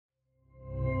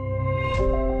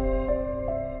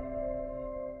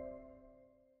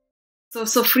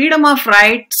So freedom of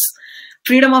rights,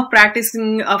 freedom of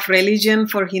practicing of religion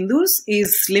for Hindus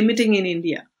is limiting in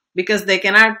India, because they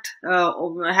cannot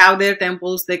have their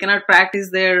temples, they cannot practice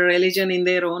their religion in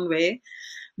their own way,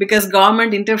 because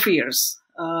government interferes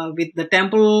with the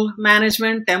temple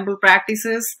management, temple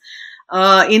practices.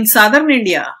 In southern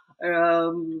India,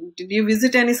 did you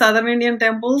visit any southern Indian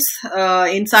temples?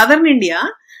 In southern India,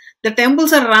 the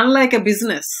temples are run like a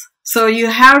business. So you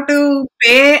have to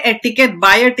pay a ticket,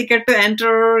 buy a ticket to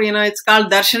enter, it's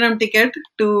called darshanam ticket.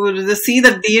 To see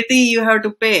the deity, you have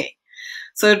to pay.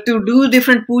 So to do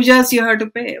different pujas, you have to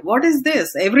pay. What is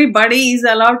this? Everybody is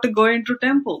allowed to go into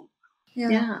temple.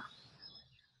 Yeah.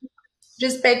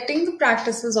 Respecting the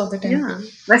practices of the temple. Yeah,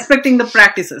 respecting the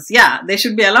practices. Yeah, they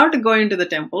should be allowed to go into the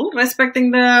temple, respecting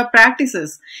the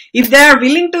practices. If they are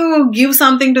willing to give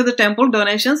something to the temple,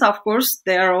 donations, of course,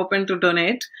 they are open to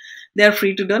donate. They are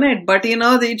free to donate. But,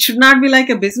 it should not be like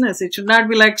a business. It should not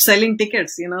be like selling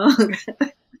tickets, I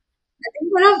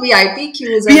think there are VIP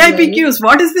queues as VIP well. queues.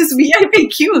 What is this VIP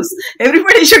queues?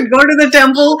 Everybody should go to the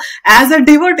temple as a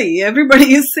devotee.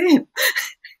 Everybody is same.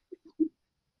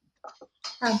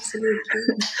 Absolutely.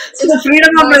 So the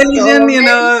freedom of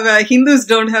religion, Hindus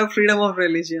don't have freedom of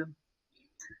religion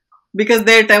because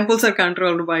their temples are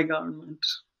controlled by government.